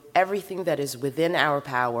do everything that is within our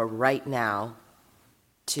power right now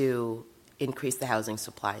to increase the housing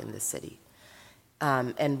supply in this city.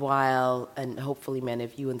 And hopefully many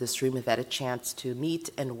of you in this room have had a chance to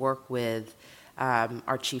meet and work with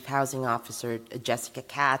our Chief Housing Officer, Jessica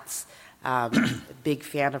Katz, big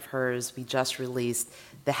fan of hers. We just released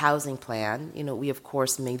the housing plan. You know, we of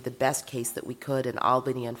course made the best case that we could in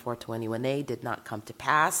Albany, and 421A did not come to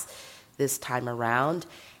pass this time around.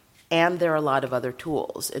 And there are a lot of other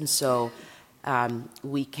tools. And so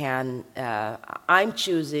we can, I'm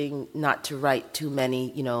choosing not to write too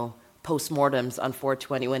many, postmortems on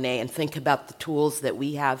 421A and think about the tools that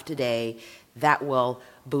we have today that will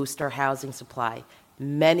boost our housing supply.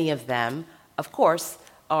 Many of them, of course,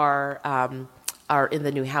 are in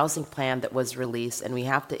the new housing plan that was released, and we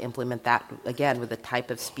have to implement that, again, with the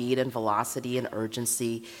type of speed and velocity and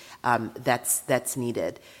urgency that's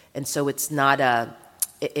needed. And so it's not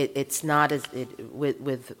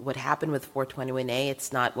with what happened with 421A,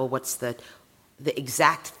 it's not, well, what's the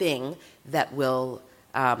exact thing that will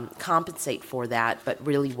compensate for that, but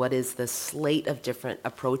really what is the slate of different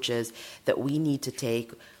approaches that we need to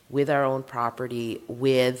take with our own property,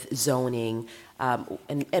 with zoning,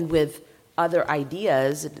 and with other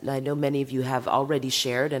ideas. And I know many of you have already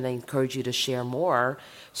shared, and I encourage you to share more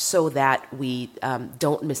so that we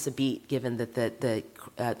don't miss a beat, given that the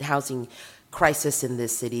housing crisis in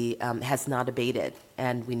this city has not abated,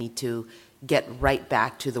 and we need to get right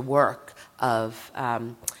back to the work of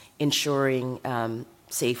ensuring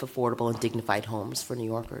safe, affordable, and dignified homes for New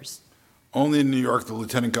Yorkers. Only in New York, the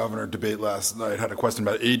lieutenant governor debate last night had a question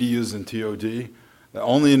about ADUs and TOD.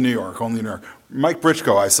 Only in New York, only in New York. Mike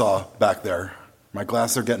Britchko I saw back there. My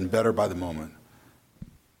glasses are getting better by the moment.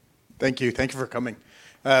 Thank you for coming.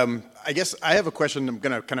 I guess I have a question. I'm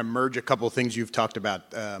going to kind of merge a couple of things you've talked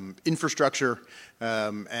about, infrastructure,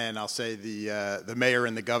 and I'll say the mayor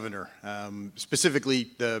and the governor,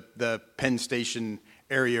 specifically the Penn Station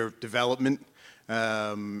area development.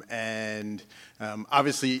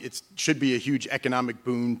 Obviously, it should be a huge economic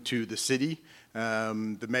boon to the city.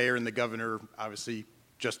 The mayor and the governor obviously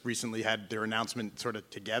just recently had their announcement sort of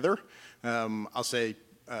together. I'll say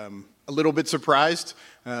a little bit surprised.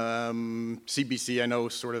 CBC, I know,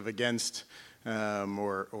 sort of against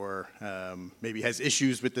or maybe has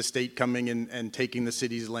issues with the state coming and taking the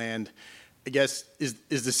city's land. I guess, is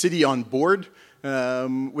the city on board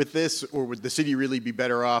with this, or would the city really be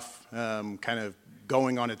better off kind of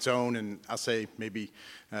going on its own? And I'll say maybe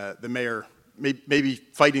the mayor maybe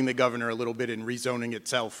fighting the governor a little bit and rezoning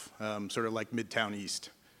itself, sort of like Midtown East.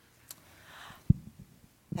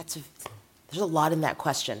 There's a lot in that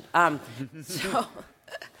question. So,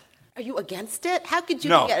 are you against it? How could you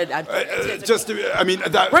No. get it?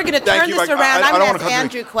 We're Going to turn this around. I'm going to ask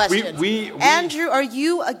Andrew questions. Andrew, are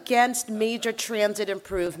you against major transit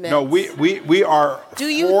improvements? No, we are Do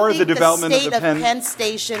you for think the development the state of the Penn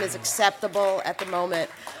Station is acceptable at the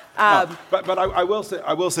moment? But I will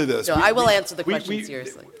say this. No, I will answer the question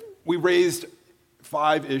seriously. We raised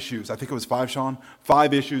 5 issues. I think it was 5, Sean.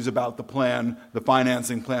 5 issues about the plan, the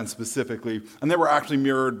financing plan specifically, and they were actually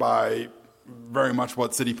mirrored by very much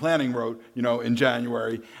what city planning wrote, in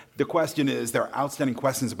January. The question is, there are outstanding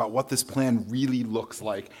questions about what this plan really looks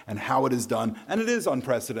like and how it is done, and it is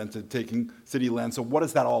unprecedented taking city land. So what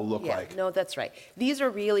does that all look like? No, that's right. These are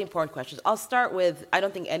really important questions. I'll start with, I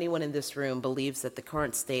don't think anyone in this room believes that the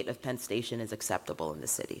current state of Penn Station is acceptable in the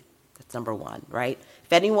city. That's number one, right?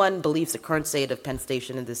 If anyone believes the current state of Penn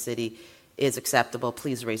Station in the city is acceptable,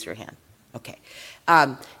 please raise your hand. Okay.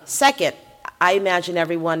 Second, I imagine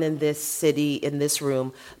everyone in this city, in this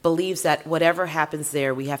room, believes that whatever happens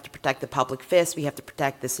there, we have to protect the public fist, we have to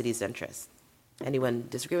protect the city's interests. Anyone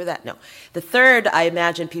disagree with that? No. The third, I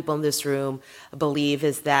imagine people in this room believe,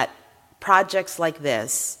 is that projects like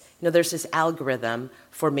this, there's this algorithm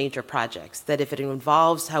for major projects, that if it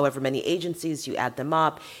involves however many agencies, you add them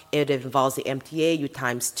up. If it involves the MTA, you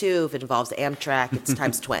times 2. If it involves Amtrak, it's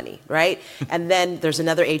times 20, right? And then there's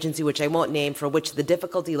another agency, which I won't name, for which the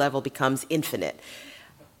difficulty level becomes infinite.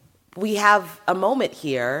 We have a moment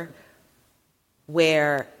here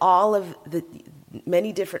where all of the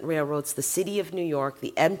many different railroads, the city of New York,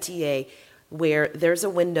 the MTA, where there's a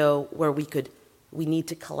window where we need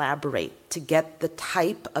to collaborate to get the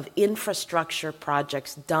type of infrastructure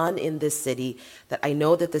projects done in this city that I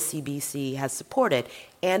know that the CBC has supported,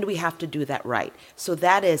 and we have to do that right. So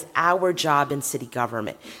that is our job in city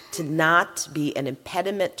government, to not be an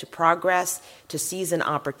impediment to progress, to seize an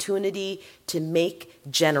opportunity, to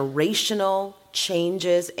make generational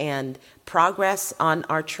changes and progress on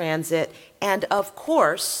our transit, and of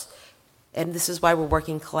course, and this is why we're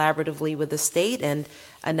working collaboratively with the state, and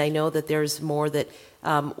I know that there's more that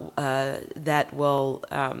that will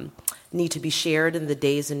need to be shared in the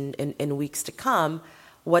days and weeks to come.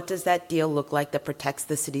 What does that deal look like that protects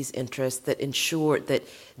the city's interests, that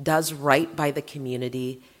does right by the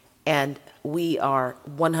community? And we are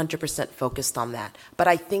 100% focused on that. But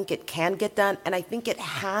I think it can get done, and I think it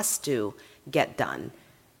has to get done,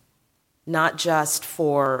 not just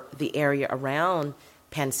for the area around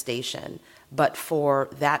Penn Station, but for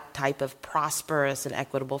that type of prosperous and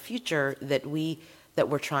equitable future that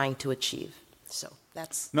we're trying to achieve. So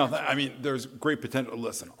that's I mean, there's great potential.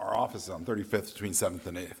 Listen, our office is on 35th between 7th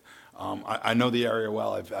and 8th. I know the area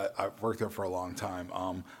well. I've worked there for a long time.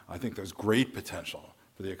 I think there's great potential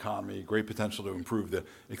for the economy, great potential to improve the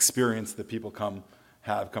experience that people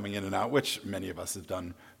have coming in and out, which many of us have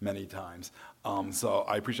done many times. So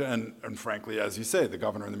I appreciate it. And frankly, as you say, the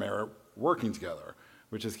governor and the mayor are working together,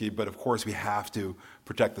 which is key. But of course, we have to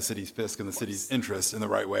protect the city's fisc and the city's interests in the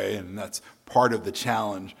right way, and that's part of the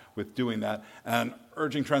challenge with doing that. And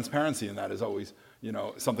urging transparency in that is always,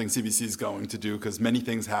 something CBC is going to do, because many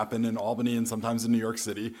things happen in Albany and sometimes in New York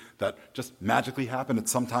City that just magically happen at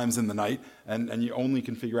sometimes in the night, and you only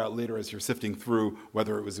can figure out later as you're sifting through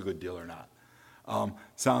whether it was a good deal or not.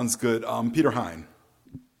 Sounds good. Peter Hein.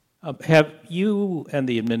 Have you and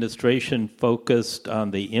the administration focused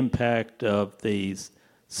on the impact of these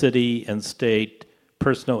city and state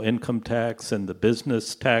personal income tax and the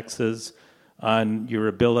business taxes on your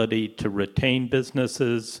ability to retain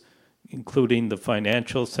businesses, including the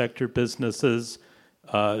financial sector businesses,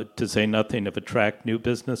 to say nothing of attract new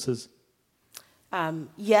businesses?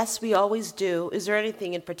 Yes, we always do. Is there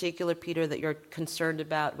anything in particular, Peter, that you're concerned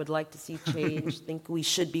about, would like to see change, think we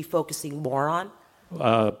should be focusing more on?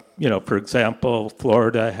 For example,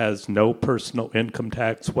 Florida has no personal income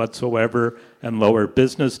tax whatsoever and lower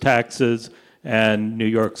business taxes, and New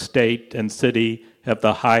York State and City have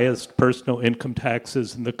the highest personal income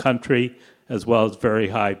taxes in the country, as well as very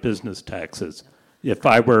high business taxes. If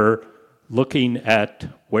I were looking at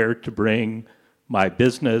where to bring my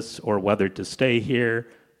business or whether to stay here,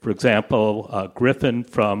 for example, Griffin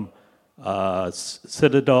from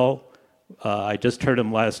Citadel, I just heard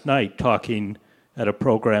him last night talking at a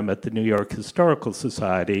program at the New York Historical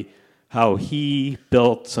Society, how he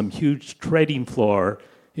built some huge trading floor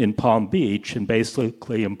in Palm Beach, and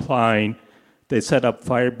basically implying they set up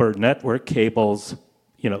Firebird network cables,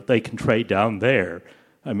 they can trade down there.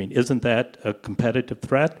 I mean, isn't that a competitive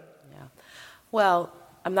threat? Yeah. Well,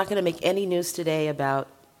 I'm not going to make any news today about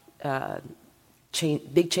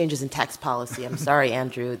big changes in tax policy. I'm sorry,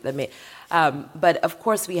 Andrew. But of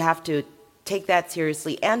course, we have to take that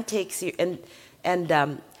seriously and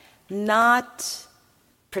not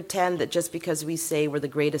pretend that just because we say we're the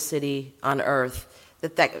greatest city on earth,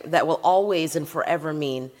 that will always and forever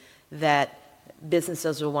mean that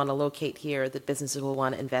businesses will want to locate here, that businesses will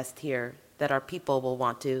want to invest here, that our people will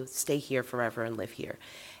want to stay here forever and live here.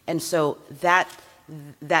 And so that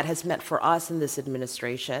has meant for us in this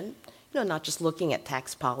administration, not just looking at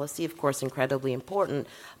tax policy, of course, incredibly important,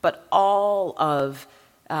 but all of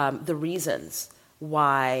the reasons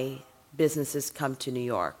why businesses come to New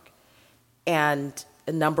York. And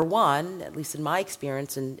number one, at least in my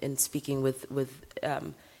experience in speaking with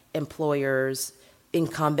employers,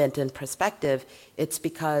 incumbent and prospective, it's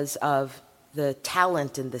because of the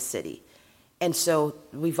talent in the city. And so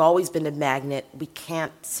we've always been a magnet. We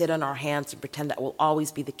can't sit on our hands and pretend that will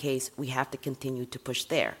always be the case. We have to continue to push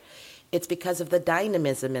there. It's because of the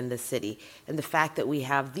dynamism in the city and the fact that we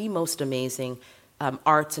have the most amazing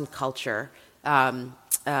arts and culture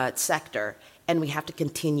sector, and we have to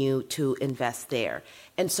continue to invest there.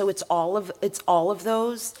 And so it's all of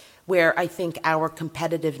those where I think our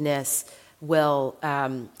competitiveness will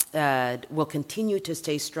continue to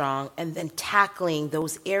stay strong, and then tackling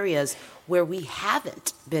those areas where we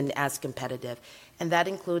haven't been as competitive. And that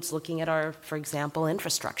includes looking at our, for example,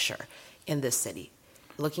 infrastructure in this city,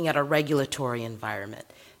 looking at our regulatory environment.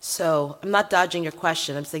 So I'm not dodging your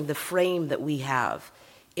question. I'm saying the frame that we have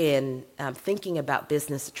in thinking about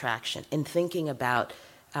business attraction, in thinking about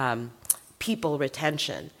people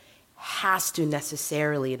retention, has to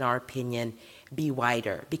necessarily, in our opinion, be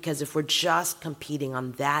wider. Because if we're just competing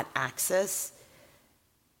on that axis,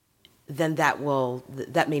 then that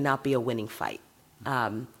may not be a winning fight.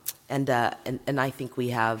 And I think we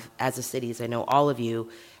have, as a city, as I know all of you,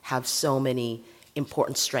 have so many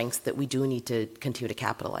important strengths that we do need to continue to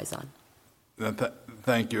capitalize on.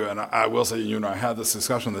 Thank you. And I will say, you and I had this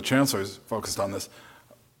discussion, the chancellor is focused on this.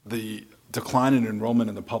 The decline in enrollment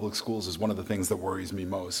in the public schools is one of the things that worries me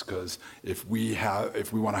most, because if we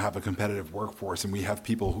want to have a competitive workforce and we have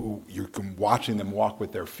people who you can watching them walk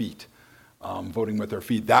with their feet, voting with their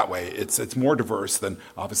feet that way, it's more diverse than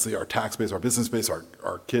obviously our tax base, our business base,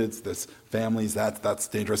 our kids, this families. That's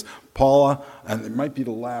dangerous. Paula, and it might be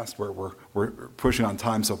the last where we're pushing on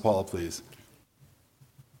time. So Paula, please.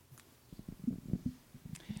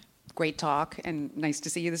 Great talk, and nice to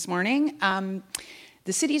see you this morning.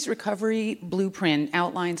 The city's recovery blueprint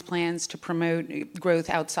outlines plans to promote growth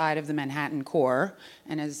outside of the Manhattan core,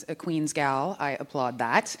 and as a Queens gal, I applaud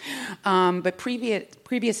that. But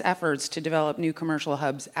previous efforts to develop new commercial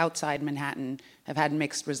hubs outside Manhattan have had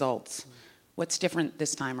mixed results. What's different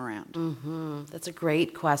this time around? That's a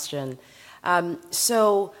great question.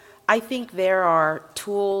 So I think there are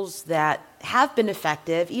tools that have been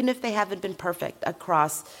effective, even if they haven't been perfect,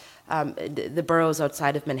 across the boroughs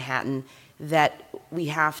outside of Manhattan, that we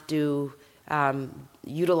have to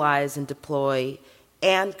utilize and deploy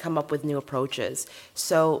and come up with new approaches.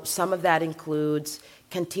 So some of that includes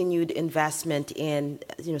continued investment in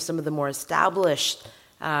some of the more established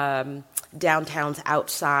downtowns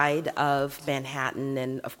outside of Manhattan,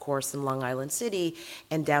 and of course in Long Island City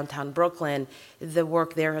and downtown Brooklyn. The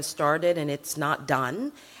work there has started and it's not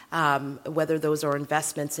done. Whether those are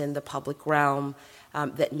investments in the public realm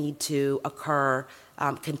that need to occur,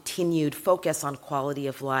 continued focus on quality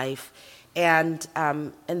of life, and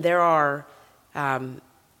there are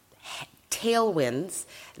tailwinds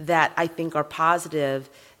that I think are positive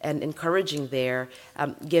and encouraging there,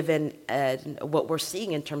 given what we're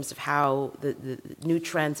seeing in terms of how the new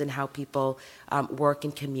trends and how people work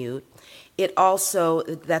and commute. It also,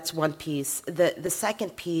 that's one piece. The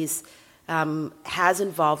second piece has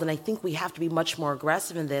involved, and I think we have to be much more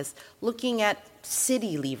aggressive in this, looking at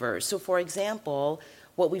city levers. So for example,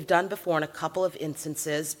 what we've done before in a couple of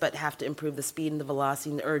instances, but have to improve the speed and the velocity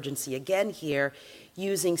and the urgency again here,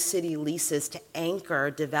 using city leases to anchor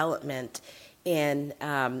development in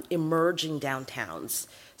emerging downtowns.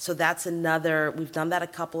 So that's another, we've done that a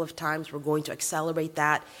couple of times. We're going to accelerate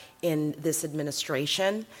that in this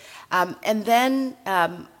administration. And then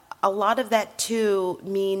a lot of that too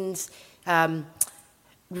means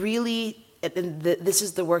really, and this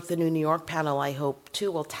is the work the New York panel, I hope,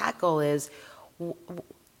 too, will tackle, is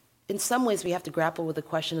in some ways we have to grapple with the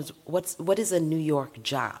question is what is a New York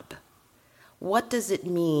job? What does it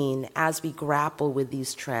mean as we grapple with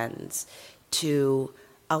these trends to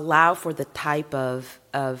allow for the type of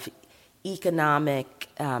economic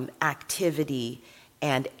activity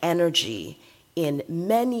and energy in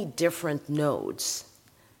many different nodes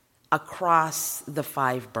across the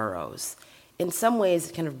 5 boroughs? In some ways,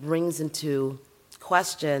 it kind of brings into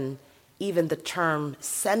question even the term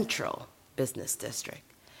central business district.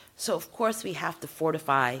 So of course we have to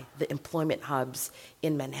fortify the employment hubs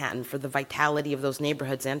in Manhattan for the vitality of those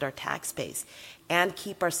neighborhoods and our tax base, and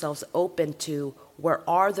keep ourselves open to where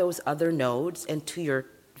are those other nodes, and to your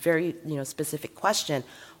very specific question,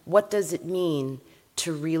 what does it mean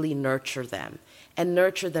to really nurture them? And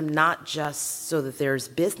nurture them not just so that there's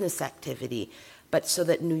business activity, but so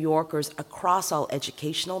that New Yorkers across all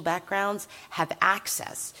educational backgrounds have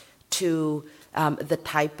access to the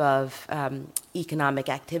type of economic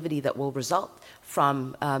activity that will result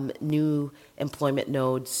from new employment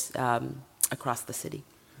nodes across the city.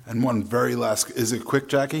 And one very last, is it quick,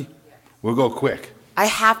 Jackie? We'll go quick. I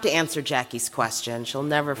have to answer Jackie's question. She'll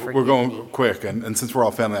never forgive me. We're going quick, and since we're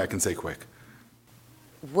all family, I can say quick.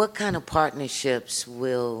 What kind of partnerships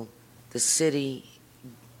will the city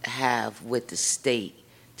have with the state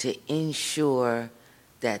to ensure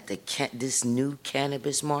that this new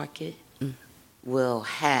cannabis market will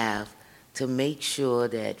have to make sure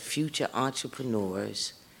that future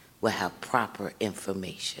entrepreneurs will have proper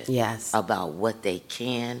information about what they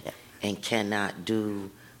can and cannot do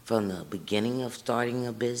from the beginning of starting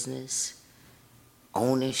a business,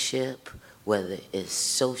 ownership, whether it's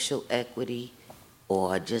social equity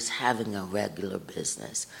or just having a regular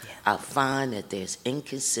business? I find that there's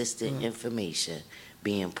inconsistent information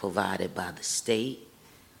being provided by the state,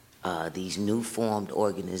 these new formed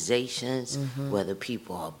organizations, whether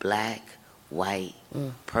people are black, white,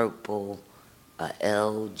 purple,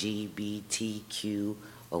 LGBTQ,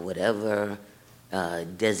 or whatever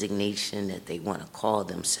designation that they want to call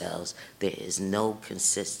themselves, there is no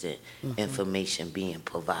consistent information being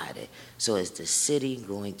provided. So is the city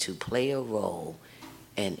going to play a role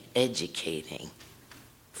in educating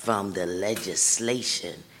from the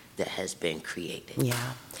legislation that has been created?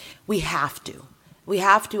 Yeah, we have to. We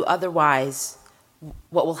have to, otherwise,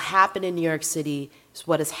 what will happen in New York City is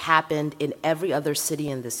what has happened in every other city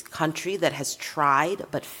in this country that has tried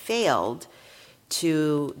but failed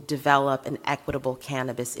to develop an equitable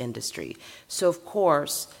cannabis industry. So, of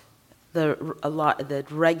course, the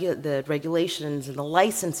regulations and the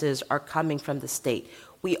licenses are coming from the state.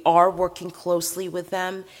 We are working closely with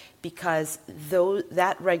them because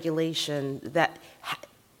that regulation that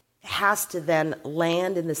has to then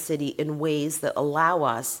land in the city in ways that allow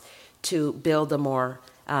us to build a more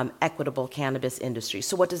equitable cannabis industry.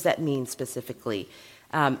 So what does that mean specifically?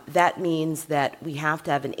 That means that we have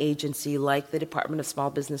to have an agency like the Department of Small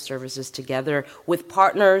Business Services, together with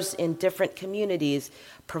partners in different communities,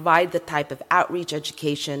 provide the type of outreach,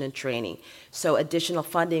 education, and training. So additional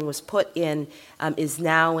funding was put in, is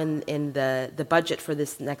now in the budget for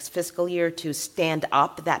this next fiscal year to stand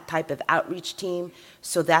up that type of outreach team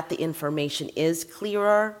so that the information is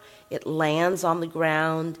clearer, it lands on the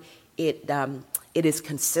ground, it is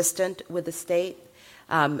consistent with the state.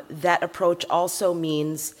 That approach also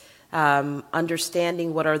means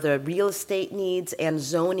understanding what are the real estate needs and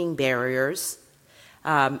zoning barriers.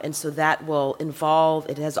 And so that will involve,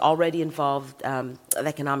 it has already involved an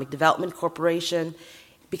Economic Development Corporation,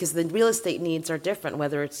 because the real estate needs are different,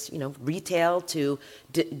 whether it's retail to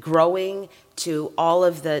growing to all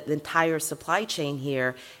of the entire supply chain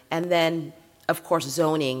here. And then, of course,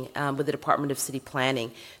 zoning with the Department of City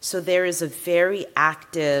Planning. So there is a very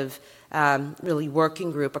active really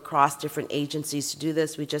working group across different agencies to do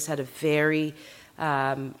this. We just had a very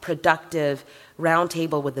productive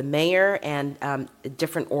roundtable with the mayor and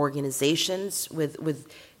different organizations with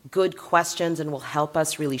good questions, and will help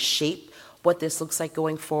us really shape what this looks like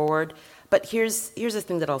going forward. But here's the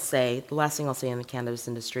thing that I'll say, the last thing I'll say in the cannabis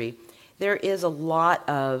industry. There is a lot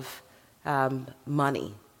of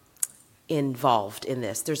money involved in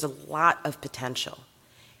this. There's a lot of potential.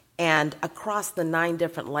 And across the 9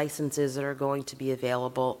 different licenses that are going to be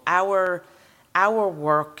available, our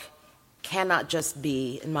work cannot just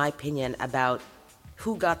be, in my opinion, about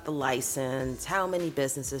who got the license, how many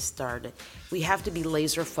businesses started. We have to be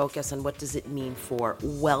laser focused on what does it mean for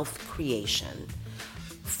wealth creation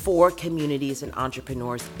for communities and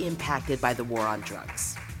entrepreneurs impacted by the war on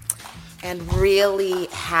drugs. And really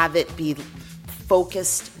have it be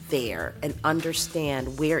focused there and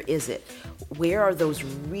understand where is it? Where are those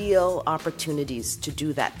real opportunities to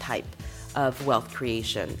do that type of wealth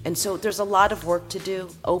creation? And so there's a lot of work to do,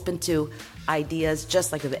 open to ideas,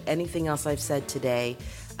 just like anything else I've said today,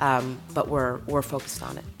 but we're focused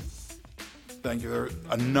on it. Thank you. There are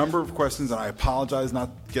a number of questions, and I apologize not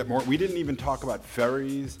to get more. We didn't even talk about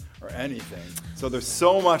ferries or anything. So there's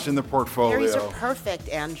so much in the portfolio. Ferries are perfect,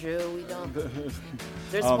 Andrew. We don't.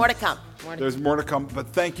 There's more to come. There's more to come. But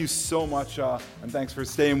thank you so much, and thanks for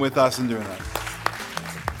staying with us and doing that.